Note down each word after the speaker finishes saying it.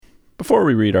Before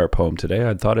we read our poem today,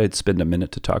 I thought I'd spend a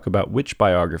minute to talk about which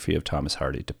biography of Thomas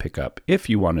Hardy to pick up if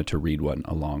you wanted to read one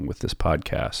along with this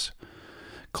podcast.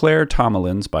 Claire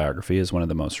Tomalin's biography is one of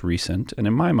the most recent, and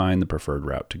in my mind, the preferred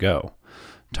route to go.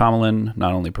 Tomalin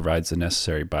not only provides the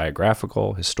necessary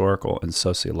biographical, historical, and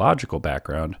sociological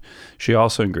background, she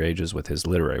also engages with his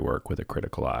literary work with a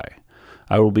critical eye.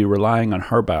 I will be relying on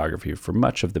her biography for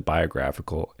much of the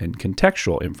biographical and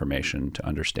contextual information to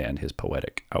understand his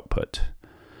poetic output.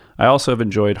 I also have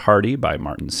enjoyed Hardy by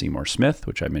Martin Seymour Smith,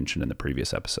 which I mentioned in the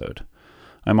previous episode.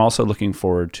 I'm also looking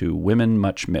forward to Women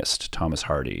Much Missed, Thomas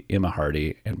Hardy, Emma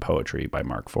Hardy, and Poetry by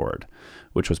Mark Ford,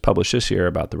 which was published this year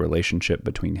about the relationship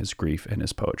between his grief and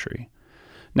his poetry.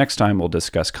 Next time, we'll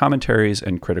discuss commentaries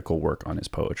and critical work on his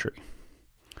poetry.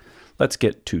 Let's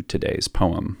get to today's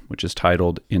poem, which is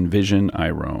titled In Vision I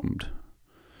Roamed.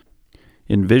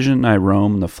 In vision I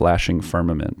roam the flashing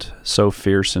firmament, so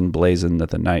fierce and blazon that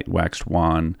the night waxed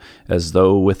wan, as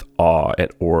though with awe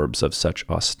at orbs of such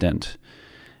ostent.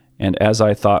 And as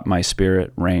I thought, my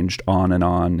spirit ranged on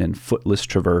in footless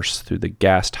traverse through the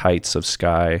ghast heights of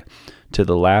sky, to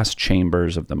the last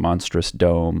chambers of the monstrous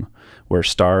dome, where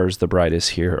stars the brightest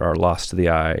here are lost to the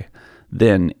eye.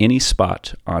 Then any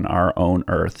spot on our own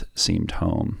earth seemed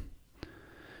home.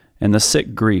 And the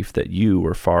sick grief that you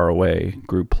were far away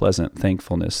grew pleasant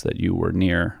thankfulness that you were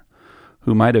near,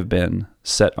 who might have been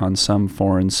set on some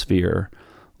foreign sphere,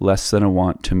 less than a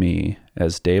want to me,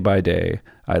 as day by day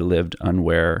I lived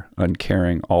unaware,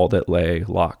 uncaring all that lay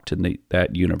locked in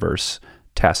that universe,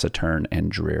 taciturn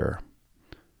and drear.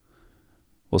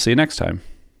 We'll see you next time.